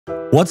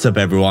What's up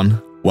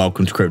everyone,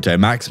 welcome to Crypto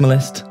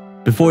Maximalist.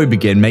 Before we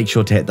begin, make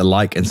sure to hit the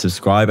like and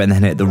subscribe and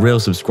then hit the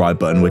real subscribe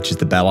button, which is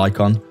the bell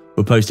icon.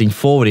 We're posting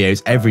 4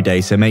 videos every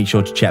day, so make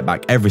sure to check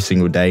back every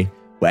single day.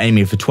 We're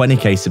aiming for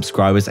 20k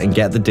subscribers and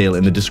get the deal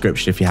in the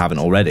description if you haven't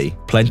already.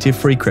 Plenty of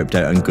free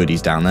crypto and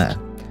goodies down there.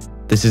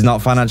 This is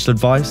not financial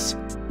advice.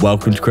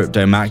 Welcome to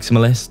Crypto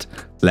Maximalist.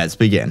 Let's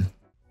begin.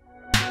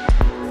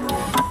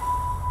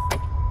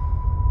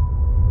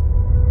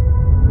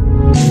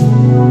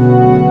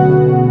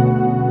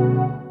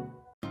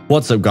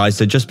 What's up guys,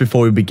 so just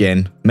before we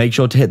begin, make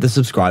sure to hit the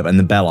subscribe and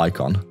the bell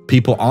icon.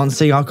 People aren't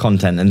seeing our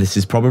content and this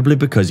is probably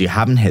because you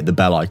haven't hit the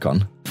bell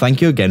icon.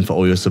 Thank you again for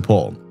all your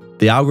support.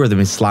 The algorithm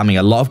is slamming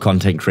a lot of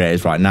content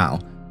creators right now,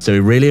 so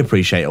we really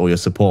appreciate all your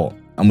support.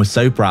 And we're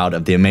so proud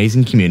of the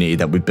amazing community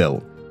that we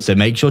built, so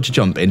make sure to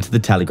jump into the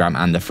Telegram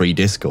and the free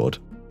Discord.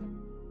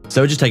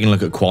 So we're just taking a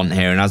look at Quant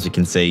here, and as you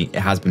can see, it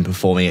has been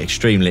performing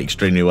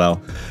extremely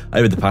well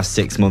over the past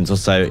 6 months or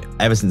so,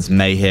 ever since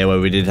May here,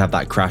 where we did have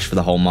that crash for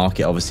the whole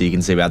market. Obviously, you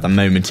can see we had the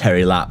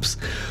momentary lapse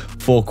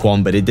for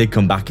Quant, but it did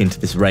come back into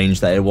this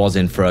range that it was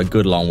in for a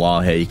good long while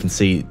here. You can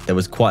see there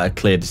was quite a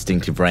clear,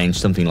 distinctive range,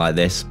 something like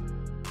this.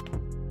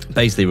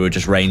 Basically, we were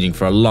just ranging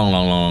for a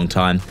long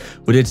time.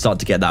 We did start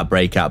to get that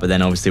breakout, but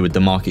then obviously with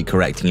the market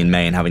correcting in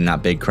May and having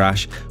that big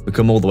crash, we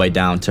come all the way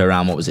down to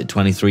around, what was it,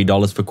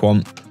 $23 for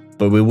Quant.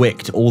 But we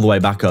wicked all the way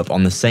back up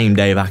on the same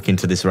day back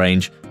into this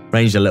ranged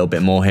a little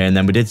bit more here, and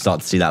then we did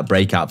start to see that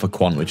breakout for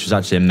Quant, which was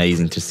actually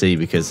amazing to see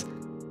because,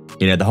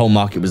 you know, the whole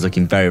market was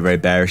looking very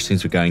bearish.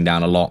 Things were going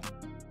down a lot,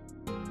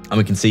 and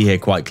we can see here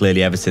quite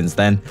clearly ever since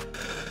then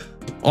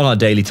on our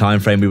daily time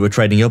frame we were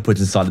trading upwards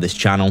inside of this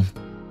channel,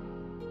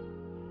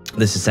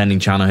 this ascending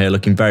channel here,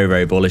 looking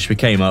very bullish. We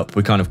came up,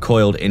 we kind of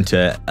coiled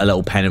into a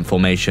little pennant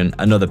formation,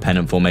 another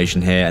pennant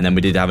formation here, and then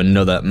we did have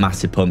another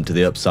massive pump to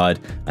the upside,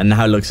 and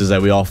now it looks as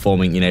though we are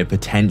forming, you know,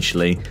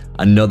 potentially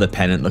another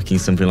pennant looking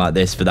something like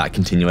this for that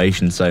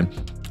continuation. So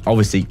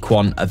obviously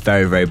Quant, a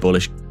very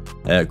bullish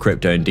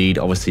crypto indeed.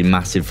 Obviously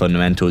massive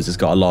fundamentals. It's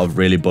got a lot of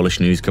really bullish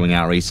news coming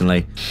out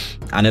recently,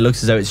 and it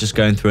looks as though it's just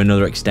going through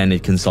another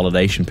extended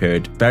consolidation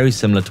period, very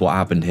similar to what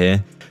happened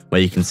here,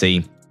 where you can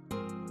see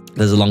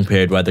there's a long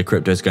period where the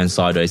crypto is going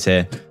sideways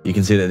here. You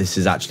can see that this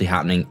is actually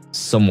happening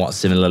somewhat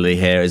similarly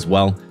here as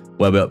well,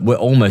 where we're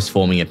almost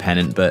forming a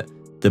pennant, but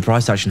the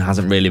price action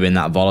hasn't really been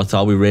that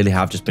volatile. We really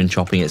have just been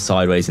chopping it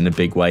sideways in a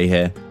big way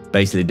here,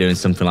 basically doing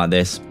something like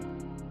this,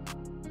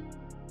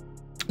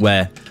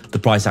 where the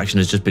price action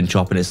has just been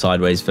chopping it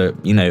sideways for,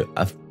 you know,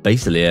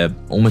 basically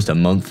almost a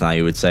month now,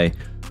 you would say.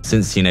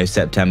 Since, you know,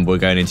 September, we're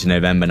going into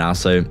November now,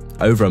 so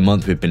over a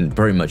month we've been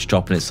pretty much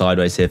chopping it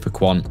sideways here for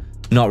Quant.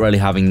 Not really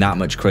having that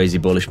much crazy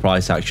bullish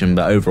price action,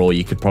 but overall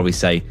you could probably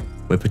say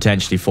we're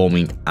potentially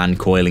forming and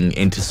coiling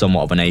into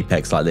somewhat of an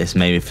apex like this,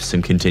 maybe for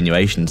some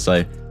continuation.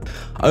 So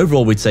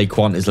overall we'd say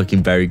Quant is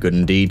looking very good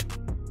indeed.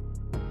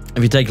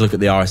 If you take a look at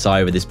the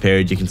RSI over this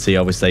period, you can see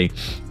obviously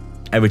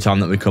every time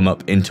that we come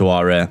up into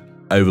our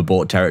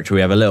overbought territory,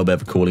 we have a little bit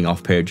of a cooling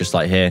off period, just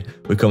like here.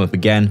 We come up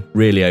again,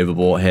 really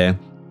overbought here.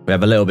 We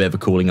have a little bit of a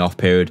cooling off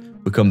period.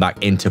 We come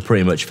back into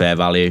pretty much fair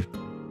value.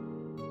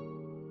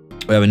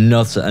 We have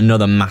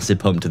another massive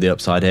pump to the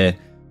upside here,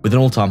 with an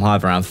all-time high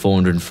of around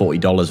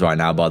 $440 right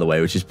now, by the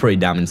way, which is pretty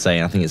damn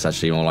insane. I think it's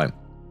actually more like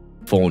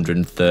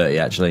 430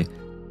 actually.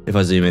 If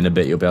I zoom in a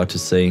bit, you'll be able to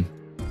see.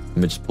 Let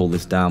me just pull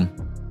this down.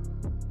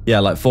 Yeah,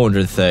 like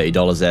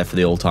 $430 there for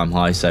the all-time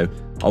high. So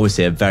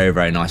obviously a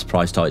very nice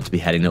price target to be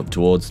heading up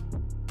towards.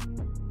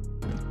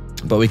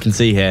 But we can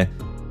see here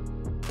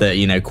that,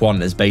 you know,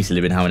 Quant has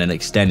basically been having an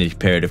extended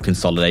period of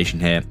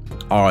consolidation here.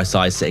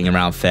 RSI is sitting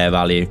around fair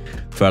value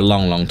for a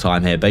long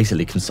time here,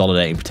 basically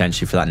consolidating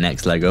potentially for that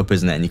next leg up,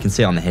 isn't it? And you can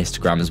see on the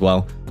histogram as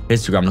well,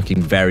 histogram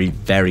looking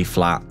very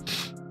flat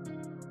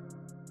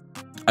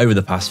over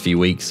the past few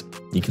weeks.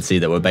 You can see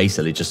that we're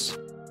basically just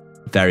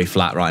very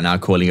flat right now,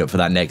 coiling up for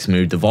that next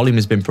move. The volume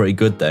has been pretty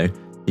good though.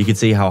 You can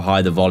see how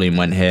high the volume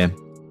went here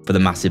for the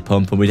massive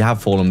pump, and we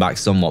have fallen back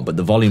somewhat, but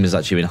the volume has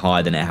actually been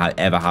higher than it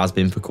ever has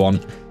been for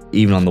Quant,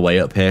 even on the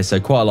way up here. So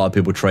quite a lot of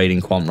people trading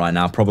Quant right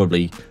now,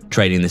 probably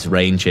trading this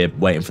range here,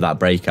 waiting for that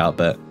breakout.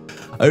 But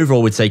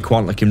overall, we'd say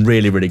Quant looking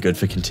really good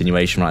for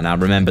continuation right now.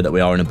 Remember that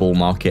we are in a bull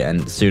market,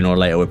 and sooner or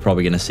later we're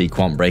probably going to see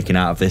Quant breaking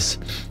out of this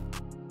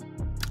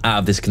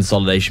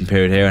consolidation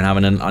period here and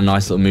having a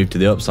nice little move to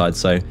the upside.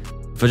 So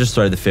if I just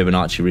throw the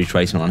Fibonacci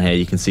retracement on here,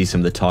 you can see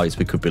some of the targets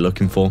we could be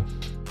looking for.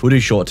 We'll do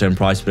short-term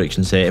price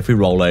predictions here. If we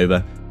roll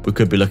over, we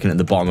could be looking at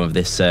the bottom of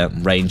this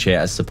range here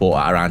as support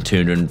at around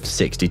 $260,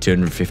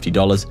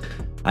 $250,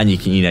 and you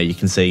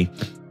can see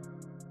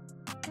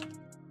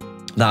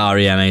that our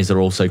EMAs are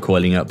also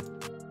coiling up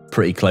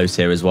pretty close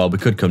here as well. We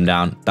could come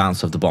down,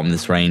 bounce off the bottom of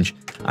this range,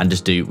 and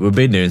just we've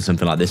been doing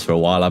something like this for a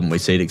while, haven't we?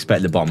 So you'd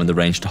expect the bottom of the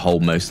range to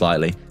hold most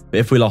likely. But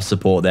if we lost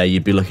support there,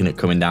 you'd be looking at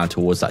coming down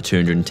towards that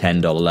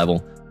 $210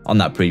 level on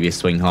that previous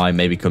swing high,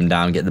 maybe come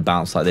down, get the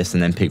bounce like this,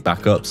 and then pick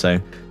back up.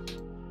 So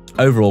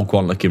overall,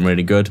 Quant looking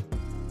really good.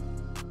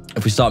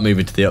 If we start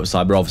moving to the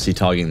upside, we're obviously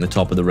targeting the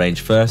top of the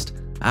range first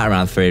at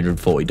around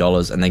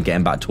 $340, and then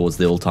getting back towards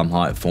the all-time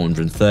high at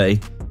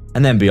 $430.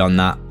 And then beyond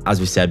that, as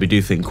we said, we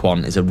do think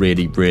Quant is a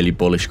really, really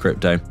bullish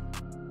crypto.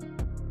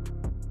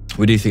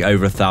 We do think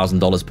over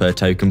 $1,000 per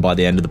token by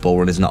the end of the bull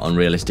run is not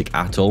unrealistic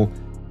at all,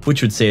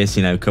 which would see us,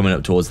 coming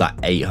up towards that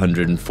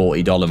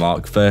 $840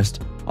 mark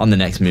first on the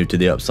next move to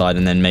the upside,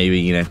 and then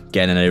maybe,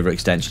 getting an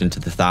overextension into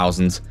the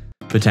thousands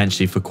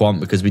potentially for Quant,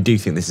 because we do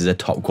think this is a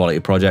top quality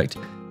project.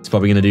 It's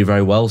probably going to do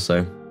very well.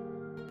 So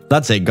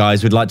that's it,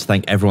 guys. We'd like to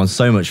thank everyone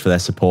so much for their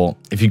support.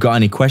 If you've got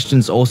any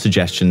questions or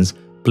suggestions,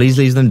 please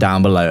leave them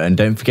down below, and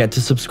don't forget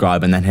to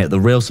subscribe and then hit the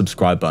real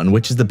subscribe button,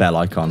 which is the bell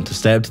icon, to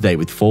stay up to date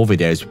with 4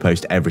 videos we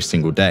post every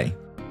single day.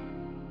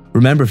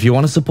 Remember, if you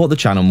want to support the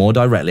channel more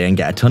directly and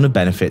get a ton of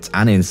benefits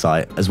and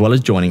insight, as well as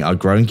joining our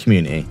growing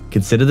community,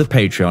 consider the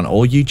Patreon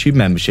or YouTube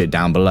membership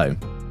down below.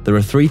 There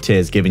are 3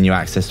 tiers giving you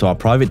access to our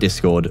private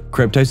Discord.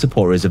 Crypto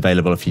Supporter is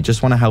available if you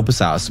just want to help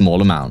us out a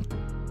small amount.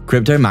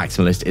 Crypto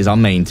Maximalist is our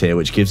main tier,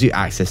 which gives you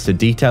access to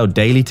detailed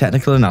daily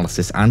technical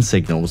analysis and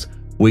signals,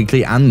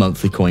 weekly and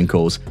monthly coin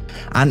calls,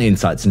 and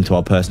insights into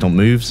our personal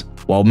moves,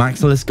 while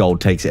Maximalist Gold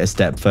takes it a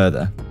step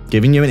further,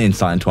 giving you an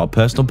insight into our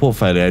personal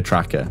portfolio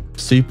tracker,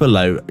 super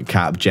low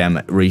cap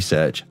gem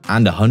research,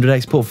 and a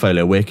 100x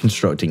portfolio we're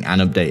constructing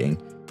and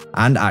updating,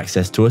 and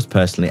access to us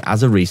personally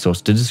as a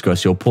resource to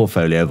discuss your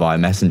portfolio via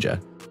Messenger.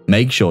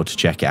 Make sure to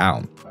check it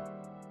out.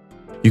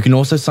 You can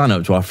also sign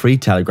up to our free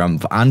Telegram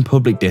and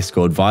public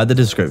Discord via the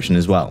description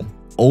as well.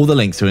 All the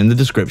links are in the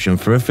description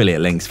for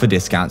affiliate links for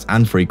discounts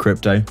and free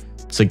crypto,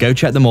 so go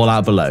check them all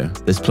out below.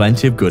 There's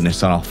plenty of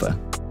goodness on offer.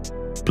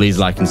 Please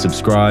like and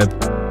subscribe.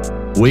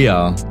 We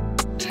are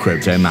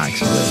Crypto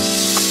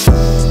Maximalists.